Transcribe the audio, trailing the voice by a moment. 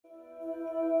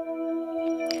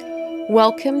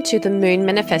Welcome to the Moon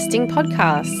Manifesting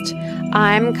Podcast.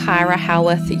 I'm Kyra,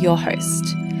 Howearth, your host.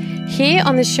 Here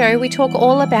on the show, we talk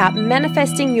all about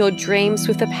manifesting your dreams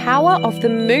with the power of the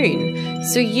moon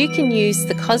so you can use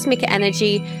the cosmic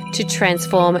energy to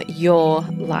transform your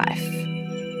life.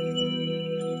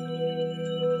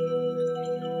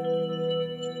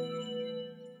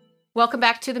 Welcome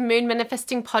back to the Moon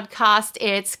Manifesting Podcast.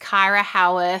 It's Kyra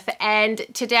Howearth, and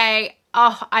today,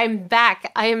 I'm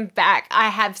back. I am back. I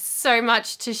have so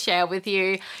much to share with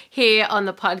you here on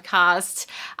the podcast.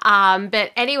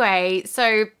 But anyway,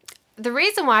 so the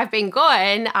reason why I've been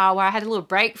gone, where I had a little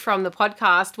break from the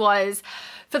podcast, was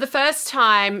for the first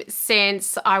time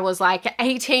since I was like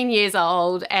 18 years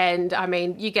old. And I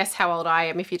mean, you guess how old I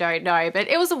am if you don't know, but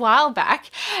it was a while back.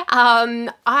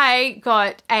 I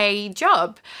got a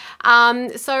job.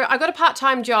 So I got a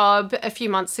part-time job a few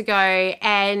months ago,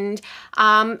 and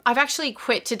I've actually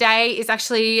quit. Today is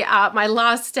actually my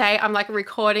last day. I'm like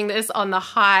recording this on the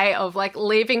high of like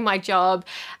leaving my job,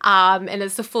 and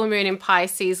it's the full moon in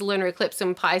Pisces, lunar eclipse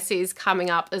in Pisces coming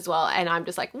up as well. And I'm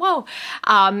just like, whoa,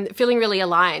 feeling really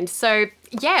aligned. So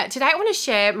yeah, today I want to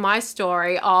share my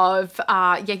story of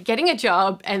getting a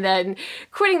job and then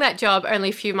quitting that job only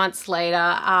a few months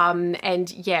later.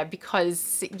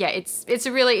 Because it's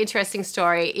a really interesting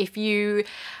story. If you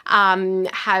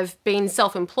have been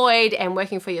self-employed and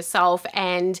working for yourself,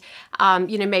 and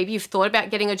maybe you've thought about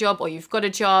getting a job or you've got a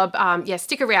job,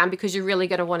 stick around because you're really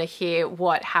going to want to hear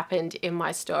what happened in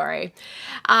my story.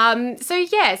 So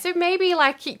maybe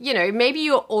maybe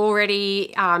you're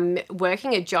already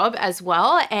working a job as well.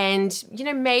 And,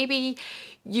 maybe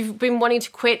you've been wanting to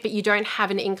quit, but you don't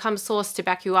have an income source to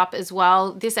back you up as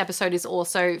well. This episode is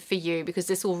also for you because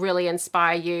this will really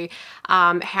inspire you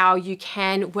how you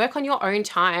can work on your own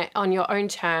time, on your own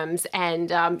terms, and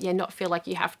not feel like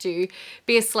you have to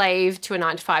be a slave to a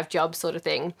 9-to-5 job sort of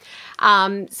thing.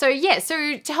 So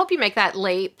to help you make that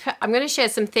leap, I'm going to share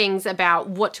some things about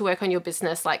what to work on your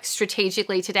business like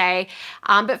strategically today.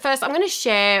 But first, I'm going to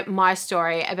share my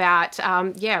story about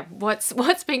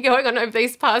what's been going on over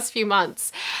these past few months.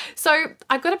 So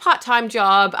I've got a part-time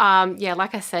job,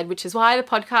 like I said, which is why the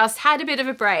podcast had a bit of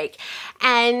a break.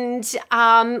 And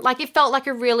it felt like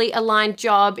a really aligned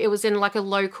job. It was in like a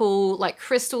local like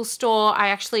crystal store. I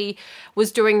actually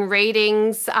was doing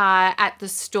readings at the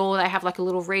store. They have like a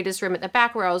little reader's room at the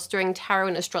back where I was doing tarot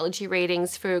and astrology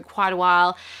readings for quite a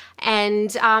while. And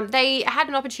they had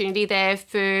an opportunity there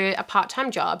for a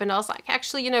part-time job. And I was like,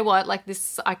 actually, you know what, like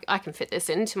this, I can fit this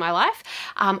into my life.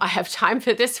 I have time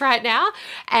for this right now.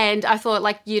 And I thought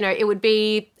it would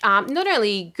be not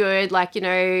only good,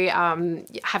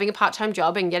 having a part-time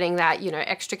job and getting that,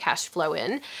 extra cash flow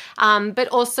in, but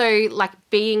also like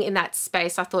being in that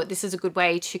space. I thought this is a good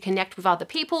way to connect with other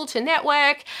people, to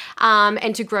network,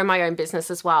 and to grow my own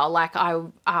business as well. Like I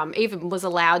even was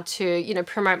allowed to,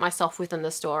 promote myself within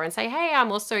the store and say, hey,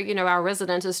 I'm also, our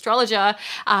resident astrologer,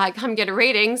 come get a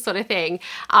reading sort of thing,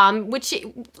 which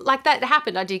like that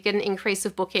happened. I did get an increase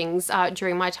of bookings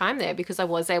during my time there because I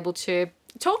was able to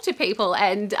talk to people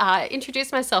and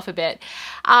introduce myself a bit.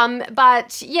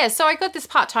 So I got this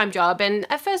part-time job, and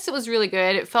at first it was really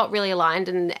good. It felt really aligned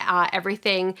and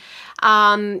everything.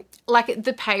 Like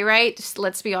the pay rate,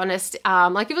 let's be honest,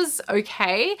 it was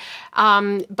okay,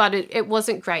 but it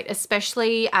wasn't great,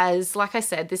 especially as, like I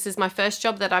said, this is my first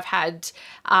job that I've had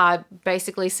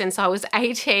basically since I was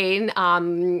 18.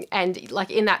 And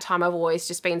like in that time, I've always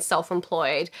just been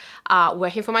self-employed,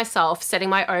 working for myself, setting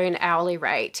my own hourly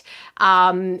rate.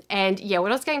 When I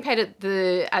was getting paid at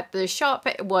the shop,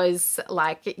 it was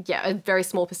a very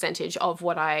small percentage of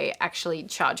what I actually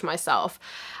charge myself.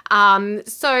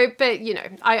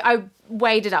 I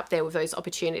weighed it up there with those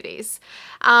opportunities.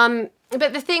 But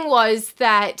the thing was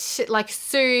that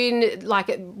soon,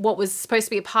 what was supposed to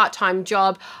be a part-time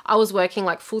job, I was working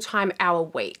full-time hour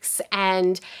weeks,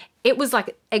 and it was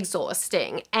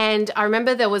exhausting. And I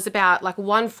remember there was about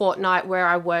one fortnight where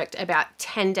I worked about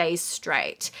 10 days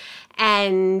straight,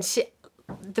 and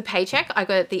the paycheck I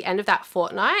got at the end of that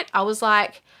fortnight, I was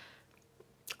like,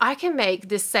 I can make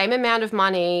the same amount of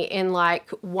money in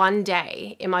one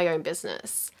day in my own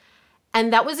business.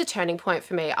 And that was a turning point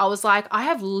for me. I was like, I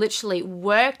have literally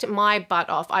worked my butt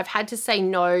off. I've had to say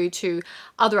no to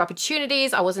other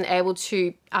opportunities. I wasn't able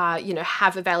to,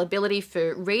 have availability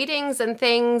for readings and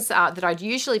things that I'd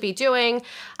usually be doing.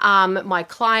 My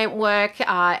client work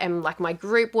and my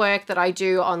group work that I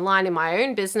do online in my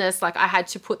own business, I had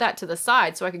to put that to the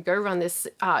side so I could go run this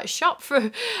shop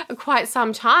for quite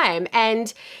some time.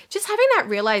 And just having that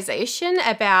realization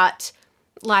about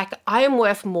I am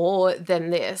worth more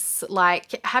than this,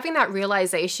 having that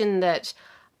realization that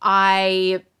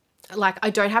I like I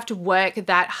don't have to work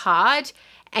that hard,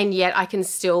 and yet I can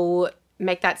still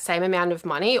make that same amount of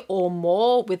money or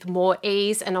more with more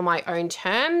ease and on my own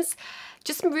terms,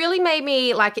 just really made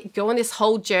me like go on this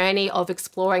whole journey of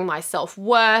exploring my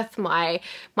self-worth, my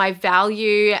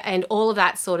value, and all of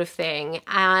that sort of thing.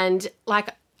 And like,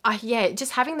 yeah,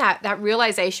 just having that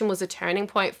realization was a turning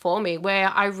point for me, where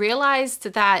I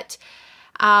realized that,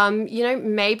 you know,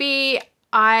 maybe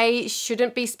I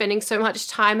shouldn't be spending so much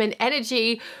time and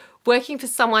energy working for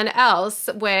someone else,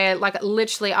 where like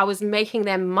literally I was making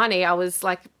them money. I was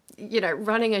like, you know,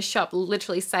 running a shop,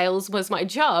 literally sales was my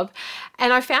job.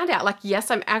 And I found out like,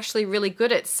 yes, I'm actually really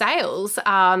good at sales.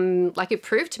 Like it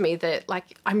proved to me that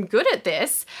like I'm good at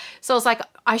this. So I was like,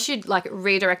 I should like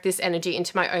redirect this energy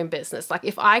into my own business. Like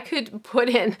if I could put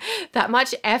in that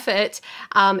much effort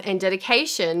and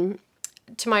dedication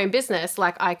to my own business,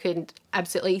 like I could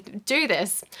absolutely do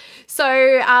this. So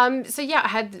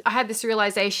yeah, I had this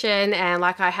realization, and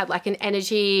like I had like an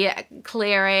energy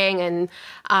clearing, and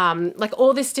like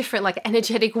all this different like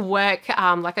energetic work.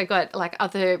 Like I got like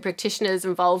other practitioners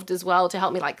involved as well to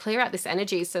help me like clear out this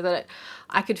energy, so that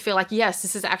I could feel like, yes,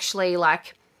 this is actually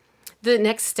like the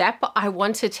next step I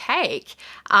want to take.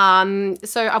 So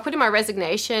I put in my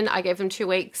resignation. I gave them 2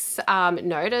 weeks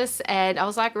notice, and I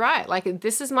was like, right, like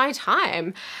this is my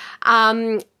time.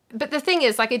 But the thing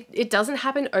is, like it doesn't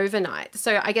happen overnight.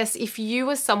 So I guess if you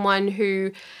are someone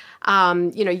who,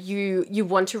 you know, you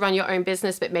want to run your own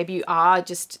business, but maybe you are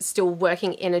just still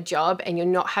working in a job and you're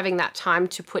not having that time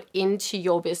to put into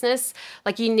your business,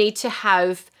 like you need to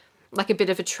have like a bit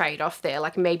of a trade-off there.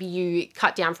 Like maybe you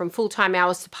cut down from full-time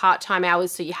hours to part-time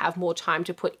hours so you have more time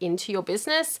to put into your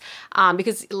business,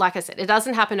 because like I said, it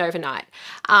doesn't happen overnight.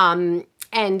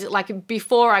 And like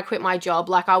before I quit my job,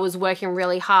 like I was working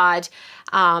really hard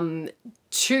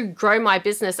to grow my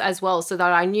business as well, so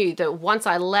that I knew that once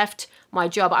I left my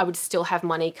job, I would still have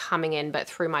money coming in, but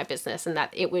through my business, and that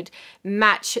it would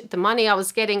match the money I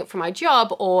was getting from my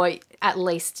job, or at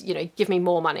least, you know, give me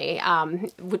more money,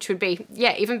 which would be,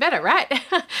 yeah, even better, right?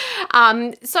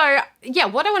 So yeah,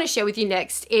 what I want to share with you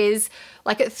next is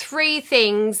like 3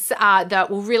 things that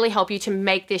will really help you to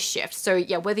make this shift. So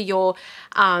yeah, whether you're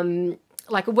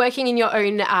like working in your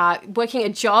own, working a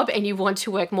job and you want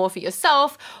to work more for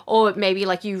yourself, or maybe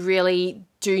like you really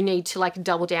do need to like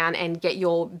double down and get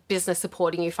your business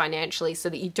supporting you financially so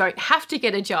that you don't have to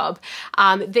get a job.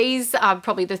 These are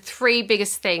probably the 3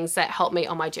 biggest things that helped me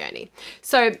on my journey.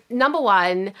 So number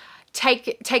 1,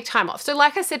 take time off. So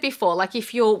like I said before, like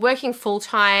if you're working full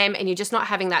time and you're just not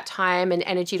having that time and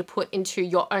energy to put into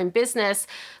your own business,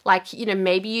 like, you know,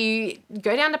 maybe you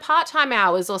go down to part-time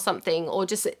hours or something, or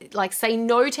just like say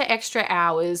no to extra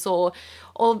hours, or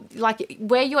like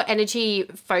where your energy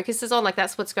focuses on, like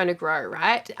that's what's going to grow,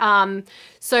 right?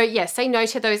 So yeah, say no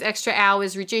to those extra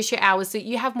hours, reduce your hours so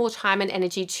you have more time and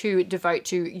energy to devote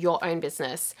to your own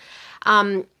business.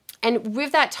 And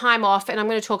with that time off, and I'm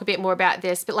going to talk a bit more about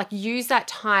this, but like use that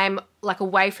time like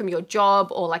away from your job,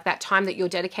 or like that time that you're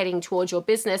dedicating towards your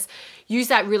business, use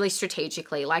that really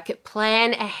strategically. Like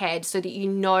plan ahead so that you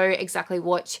know exactly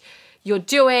what you're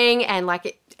doing, and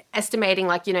like estimating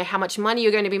like, you know, how much money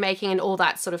you're going to be making and all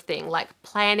that sort of thing. Like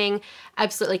planning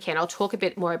absolutely can. I'll talk a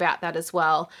bit more about that as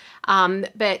well.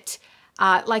 But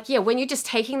like, yeah, when you're just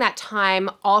taking that time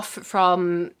off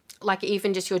from like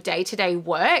even just your day-to-day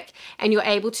work, and you're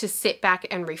able to sit back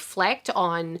and reflect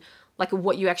on like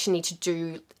what you actually need to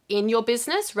do in your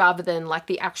business, rather than like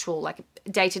the actual like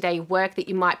day-to-day work that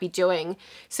you might be doing.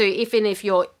 So even if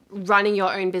you're running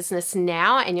your own business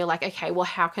now and you're like, okay, well,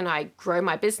 how can I grow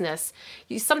my business?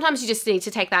 Sometimes you just need to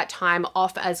take that time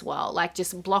off as well. Like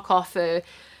just block off a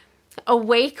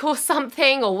week or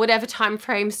something, or whatever time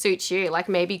frame suits you. Like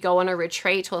maybe go on a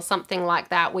retreat or something like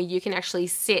that, where you can actually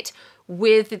sit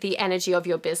with the energy of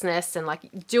your business and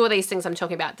like do all these things I'm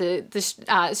talking about,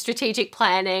 the strategic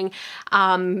planning,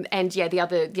 and yeah, the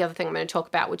other thing I'm going to talk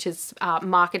about, which is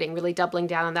marketing, really doubling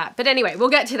down on that. But anyway, we'll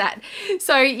get to that.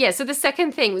 So yeah, so the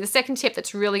second tip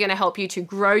that's really going to help you to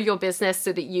grow your business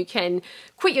so that you can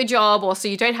quit your job, or so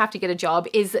you don't have to get a job,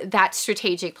 is that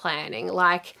strategic planning.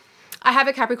 Like, I have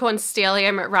a Capricorn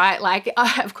stellium, right? Like,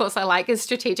 of course I like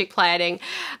strategic planning.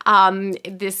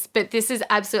 But this is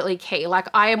absolutely key. Like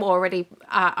I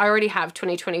already have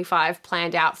 2025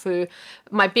 planned out for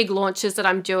my big launches that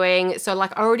I'm doing. So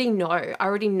like I already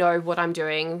know what I'm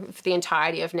doing for the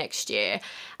entirety of next year.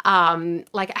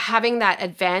 Like having that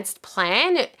advanced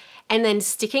plan and then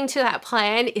sticking to that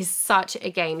plan is such a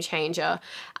game changer.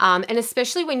 And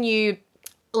especially when you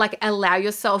like allow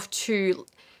yourself to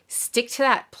stick to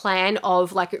that plan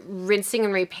of like rinsing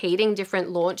and repeating different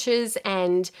launches,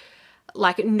 and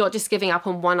like not just giving up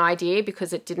on one idea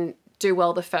because it didn't do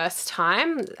well the first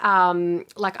time.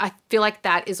 Like I feel like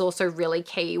that is also really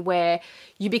key, where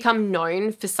you become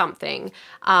known for something.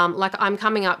 Like I'm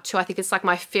coming up to, I think it's like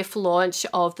my 5th launch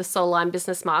of the Soul Line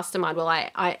Business Mastermind. Well,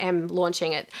 I am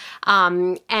launching it.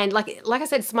 And like I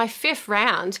said, it's my 5th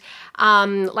round.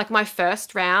 Like my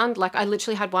first round, like I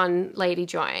literally had one lady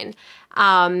join.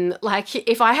 Like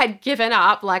if I had given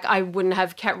up, like I wouldn't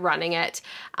have kept running it,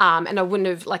 and I wouldn't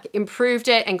have like improved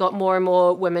it and got more and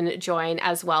more women join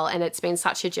as well. And it's been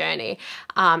such a journey.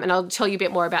 And I'll tell you a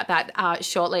bit more about that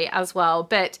shortly as well.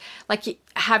 But like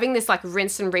having this like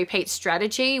rinse and repeat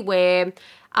strategy where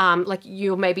like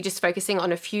you're maybe just focusing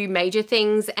on a few major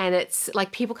things, and it's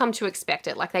like people come to expect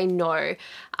it. Like they know,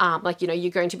 like, you know,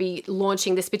 you're going to be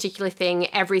launching this particular thing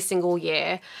every single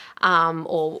year,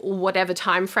 or whatever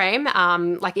time frame.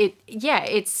 Like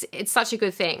it's such a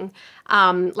good thing.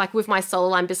 Like with my Soul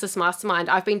Line Business Mastermind,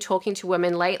 I've been talking to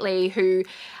women lately who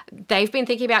they've been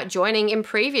thinking about joining in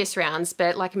previous rounds,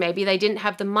 but like maybe they didn't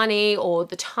have the money or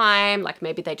the time, like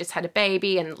maybe they just had a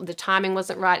baby and the timing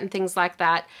wasn't right and things like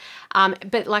that.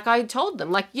 But like I told them,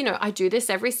 like, you know, I do this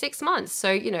every 6 months.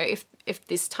 So, you know, if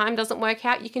this time doesn't work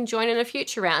out, you can join in a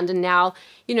future round. And now,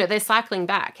 you know, they're cycling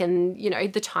back and, you know,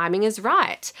 the timing is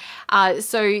right.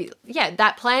 So yeah,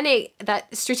 that planning,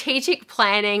 that strategic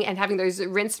planning and having those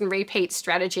rinse and repeat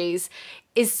strategies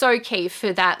is so key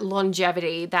for that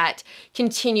longevity, that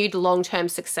continued long-term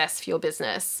success for your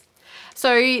business.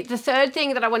 So the third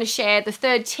thing that I want to share, the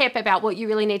third tip about what you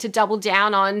really need to double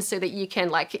down on so that you can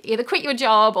like either quit your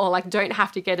job or like don't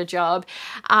have to get a job,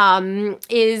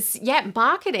 is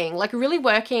marketing, like really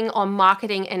working on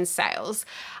marketing and sales.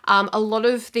 A lot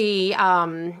of the,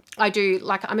 I do,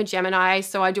 like, I'm a Gemini,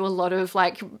 so I do a lot of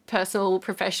like personal,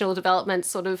 professional development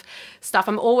sort of stuff.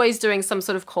 I'm always doing some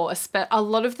sort of course, but a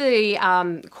lot of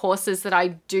the courses that I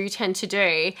do tend to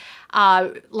do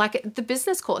are like the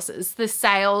business courses, the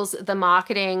sales, the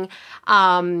marketing.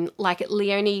 Like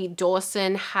Leonie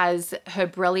Dawson has her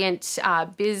brilliant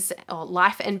biz or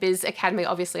Life and Biz Academy.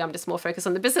 Obviously, I'm just more focused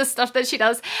on the business stuff that she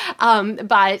does,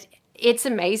 but it's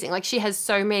amazing. Like she has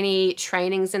so many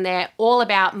trainings in there, all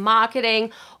about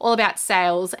marketing, all about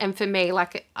sales. And for me,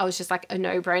 like I was just like a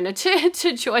no-brainer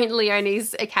to join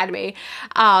Leonie's Academy.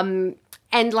 And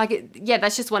like, yeah,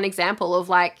 that's just one example of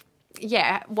like,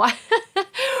 yeah, why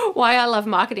I love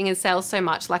marketing and sales so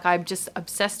much. Like I'm just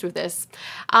obsessed with this.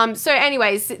 So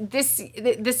anyways, this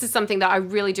is something that I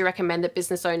really do recommend that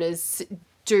business owners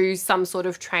do some sort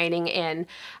of training in,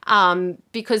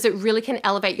 because it really can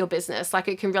elevate your business. Like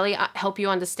it can really help you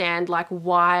understand like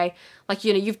why, like,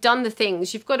 you know, you've done the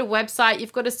things, you've got a website,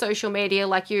 you've got a social media,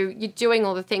 like you're doing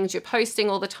all the things, you're posting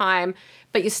all the time,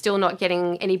 but you're still not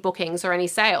getting any bookings or any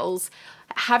sales.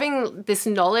 Having this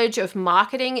knowledge of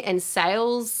marketing and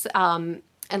sales, and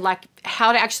like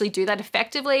how to actually do that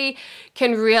effectively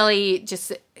can really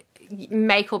just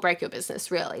make or break your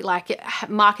business, really. Like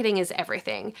marketing is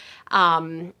everything.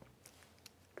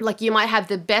 Like you might have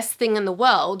the best thing in the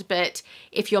world, but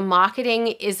if your marketing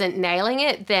isn't nailing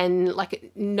it, then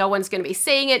like no one's going to be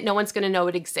seeing it. No one's going to know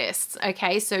it exists.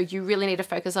 Okay. So you really need to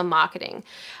focus on marketing.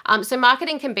 So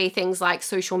marketing can be things like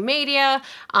social media.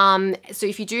 So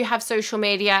if you do have social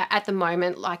media at the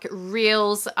moment, like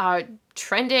Reels are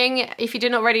trending, if you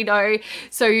didn't already know.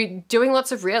 So doing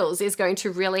lots of Reels is going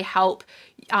to really help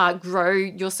grow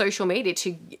your social media,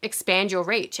 to expand your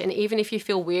reach. And even if you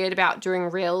feel weird about doing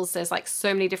Reels, there's like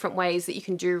so many different ways that you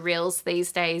can do Reels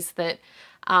these days that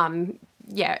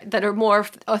that are more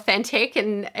authentic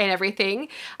and everything.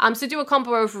 So do a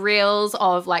combo of Reels,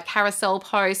 of like carousel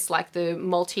posts, like the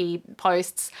multi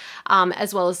posts,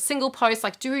 as well as single posts.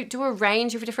 Like do a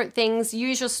range of different things.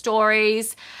 Use your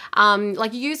stories,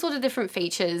 like use all the different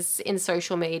features in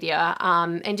social media,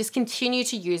 and just continue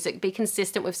to use it. Be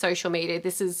consistent with social media.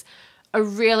 This is a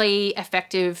really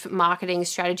effective marketing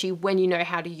strategy when you know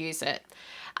how to use it.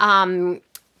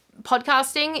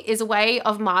 Podcasting is a way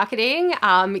of marketing.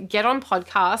 Get on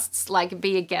podcasts, like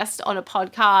be a guest on a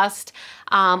podcast,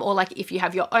 or like if you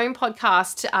have your own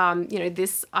podcast, you know,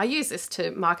 I use this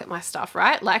to market my stuff,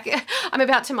 right? Like I'm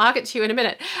about to market to you in a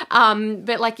minute.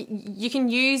 But like you can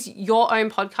use your own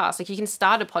podcast. Like you can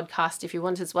start a podcast if you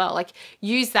want as well. Like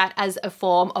use that as a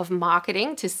form of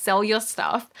marketing to sell your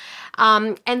stuff.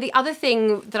 And the other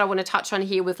thing that I want to touch on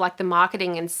here with like the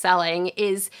marketing and selling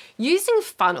is using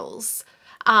funnels.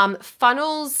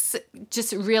 funnels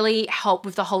just really help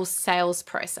with the whole sales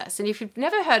process. And if you've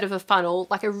never heard of a funnel,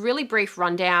 like a really brief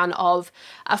rundown of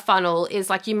a funnel is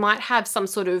like you might have some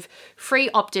sort of free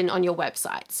opt-in on your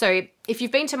website. So if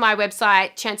you've been to my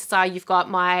website, chances are you've got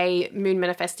my moon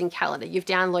manifesting calendar. You've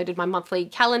downloaded my monthly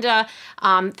calendar.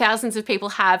 Thousands of people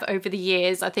have over the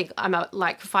years. I think I'm at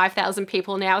like 5,000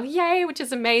 people now. Yay, which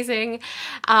is amazing.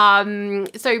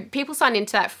 So people sign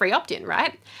into that free opt-in,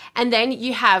 right? And then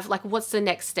you have like, what's the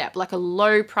next step? Like a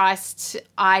low priced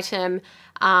item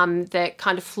that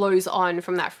kind of flows on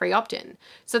from that free opt-in.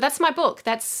 So that's my book.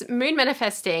 That's Moon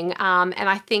Manifesting. And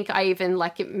I think I even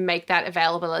like make that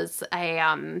available as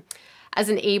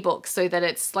an ebook so that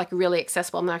it's like really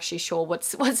accessible. I'm not actually sure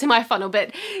what's in my funnel,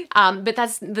 but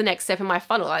that's the next step in my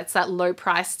funnel. It's that low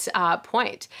priced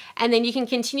point. And then you can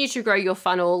continue to grow your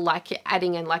funnel, like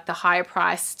adding in like the higher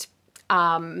priced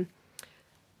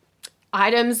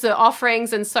items, the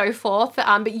offerings and so forth.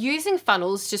 But using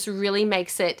funnels just really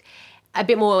makes it a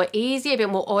bit more easy, a bit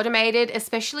more automated,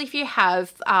 especially if you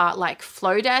have like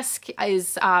Flowdesk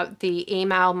is the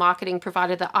email marketing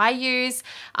provider that I use,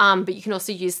 but you can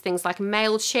also use things like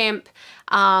MailChimp.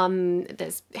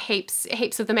 There's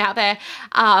heaps of them out there.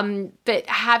 But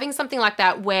having something like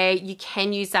that where you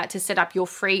can use that to set up your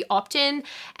free opt-in,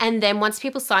 and then once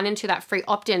people sign into that free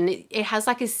opt-in, it has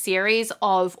like a series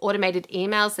of automated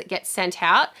emails that get sent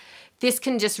out. This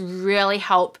can just really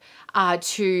help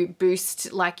to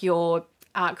boost like your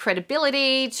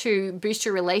credibility, to boost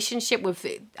your relationship with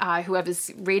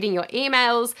whoever's reading your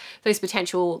emails, those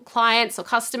potential clients or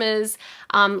customers.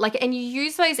 And you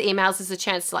use those emails as a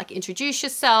chance to like introduce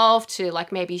yourself, to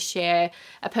like maybe share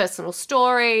a personal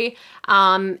story,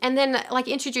 and then like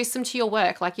introduce them to your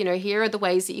work. Like, you know, here are the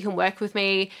ways that you can work with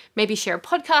me, maybe share a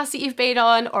podcast that you've been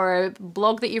on or a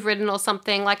blog that you've written or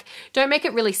something. Like, don't make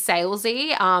it really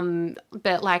salesy,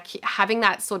 but like having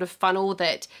that sort of funnel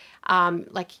that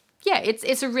yeah,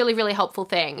 it's a really, really helpful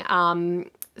thing.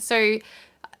 So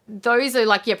those are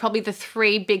like, yeah, probably the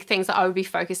three big things that I would be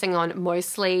focusing on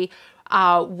mostly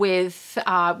with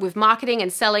marketing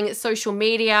and selling, social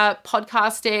media,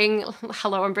 podcasting.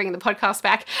 Hello, I'm bringing the podcast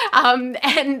back.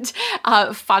 And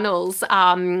funnels.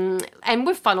 And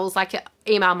with funnels, like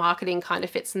email marketing kind of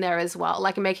fits in there as well.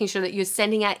 Like making sure that you're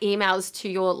sending out emails to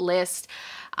your list.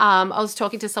 I was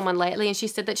talking to someone lately and she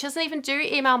said that she doesn't even do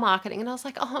email marketing. And I was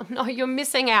like, oh no, you're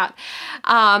missing out.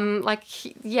 Like,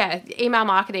 yeah, email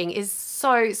marketing is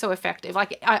so effective.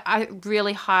 Like I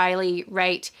really highly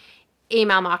rate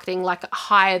email marketing, like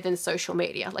higher than social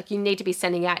media. Like you need to be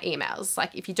sending out emails.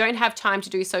 Like if you don't have time to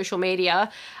do social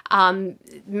media,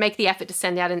 make the effort to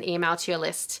send out an email to your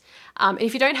list. And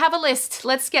if you don't have a list,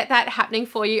 let's get that happening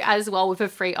for you as well with a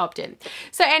free opt-in.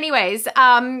 So anyways,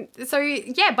 so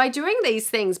yeah, by doing these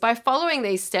things, by following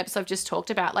these steps I've just talked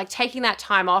about, like taking that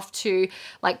time off to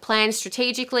like plan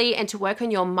strategically and to work on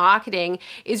your marketing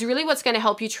is really what's going to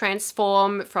help you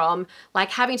transform from like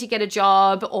having to get a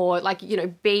job or like, you know,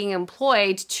 being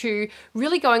employed to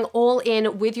really going all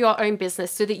in with your own business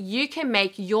so that you can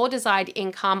make your desired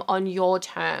income on your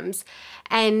terms.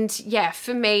 And yeah,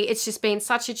 for me, it's just been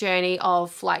such a journey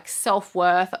of like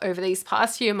self-worth over these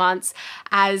past few months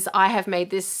as I have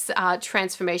made this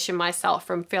transformation myself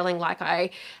from feeling like I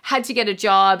had to get a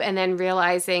job and then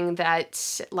realizing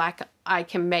that like I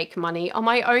can make money on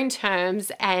my own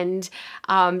terms and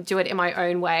do it in my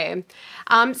own way.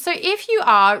 So if you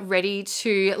are ready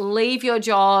to leave your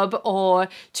job or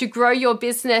to grow your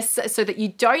business so that you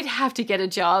don't have to get a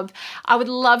job, I would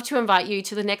love to invite you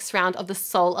to the next round of the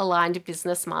Soul Aligned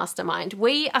Business Mastermind.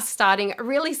 We are starting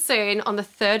really soon on the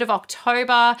 3rd of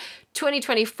October,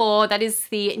 2024. That is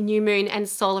the new moon and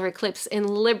solar eclipse in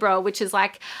Libra, which is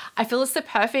like, I feel it's the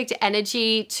perfect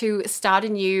energy to start a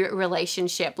new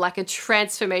relationship, like a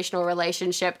transformational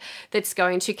relationship that's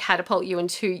going to catapult you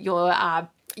into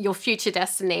your future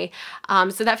destiny.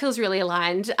 So that feels really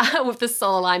aligned with the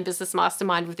Soul Aligned Business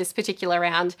Mastermind with this particular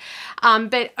round.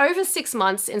 But over 6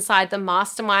 months inside the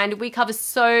mastermind, we cover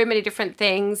so many different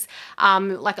things.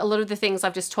 Like a lot of the things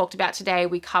I've just talked about today,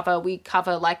 we cover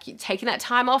like taking that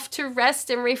time off to rest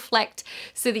and reflect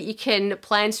so that you can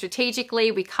plan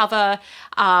strategically. We cover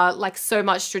like so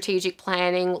much strategic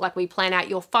planning. Like we plan out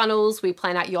your funnels, we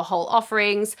plan out your whole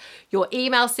offerings, your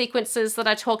email sequences that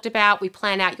I talked about, we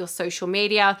plan out your social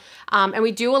media. here. And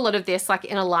we do a lot of this like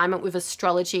in alignment with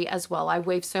astrology as well. I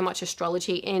weave so much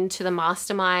astrology into the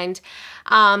mastermind.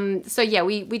 So yeah,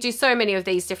 we do so many of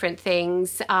these different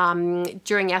things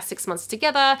during our 6 months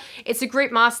together. It's a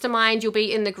group mastermind. You'll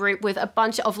be in the group with a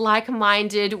bunch of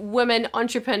like-minded women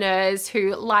entrepreneurs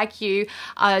who, like you,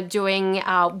 are doing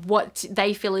what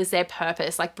they feel is their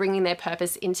purpose, like bringing their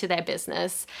purpose into their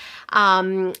business.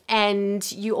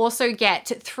 And you also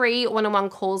get 3 one-on-one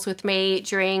calls with me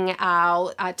during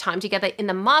our time together in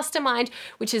the mastermind,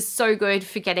 which is so good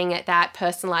for getting at that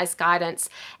personalized guidance.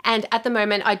 And at the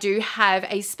moment, I do have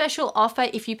a special offer.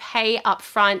 If you pay up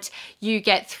front, you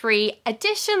get 3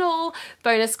 additional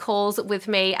bonus calls with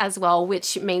me as well,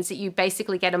 which means that you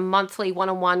basically get a monthly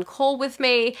one-on-one call with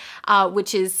me,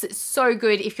 which is so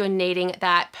good if you're needing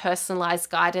that personalized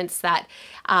guidance, that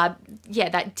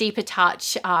that deeper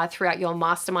touch throughout your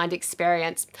mastermind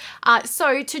experience.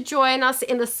 So to join us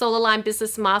in the Solar Line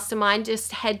Business Mastermind,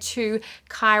 just head to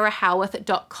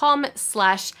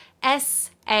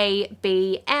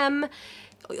kyrahowearth.com/SABM,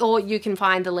 or you can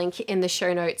find the link in the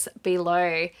show notes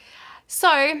below.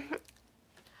 So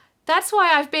that's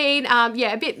why I've been,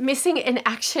 a bit missing in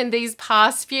action these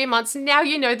past few months. Now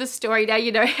you know the story, now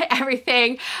you know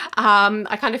everything.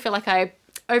 I kind of feel like I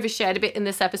overshared a bit in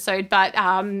this episode, but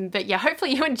yeah,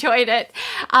 hopefully you enjoyed it.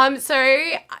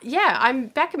 So yeah, I'm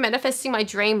back manifesting my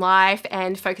dream life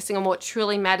and focusing on what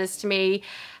truly matters to me,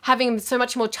 having so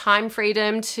much more time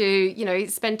freedom to, you know,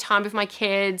 spend time with my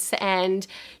kids and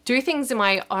do things in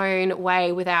my own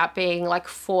way without being like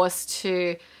forced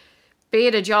to be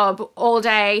at a job all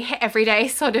day, every day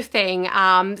sort of thing.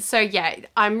 So yeah,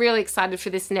 I'm really excited for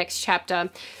this next chapter.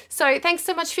 So thanks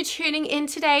so much for tuning in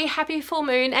today. Happy full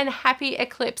moon and happy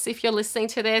eclipse if you're listening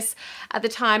to this at the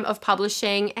time of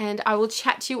publishing. And I will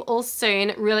chat to you all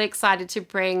soon. Really excited to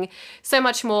bring so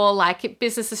much more like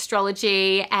business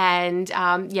astrology and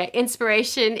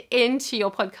inspiration into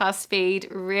your podcast feed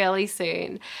really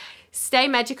soon. Stay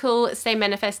magical, stay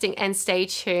manifesting, and stay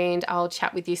tuned. I'll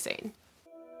chat with you soon.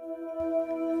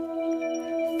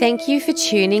 Thank you for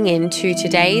tuning in to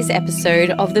today's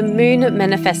episode of the Moon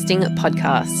Manifesting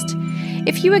Podcast.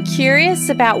 If you are curious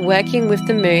about working with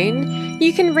the moon,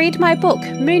 you can read my book,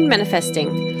 Moon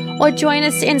Manifesting, or join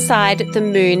us inside the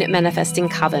Moon Manifesting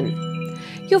Coven.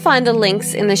 You'll find the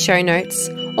links in the show notes,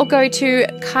 or go to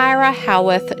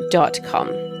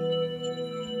kyrahowearth.com.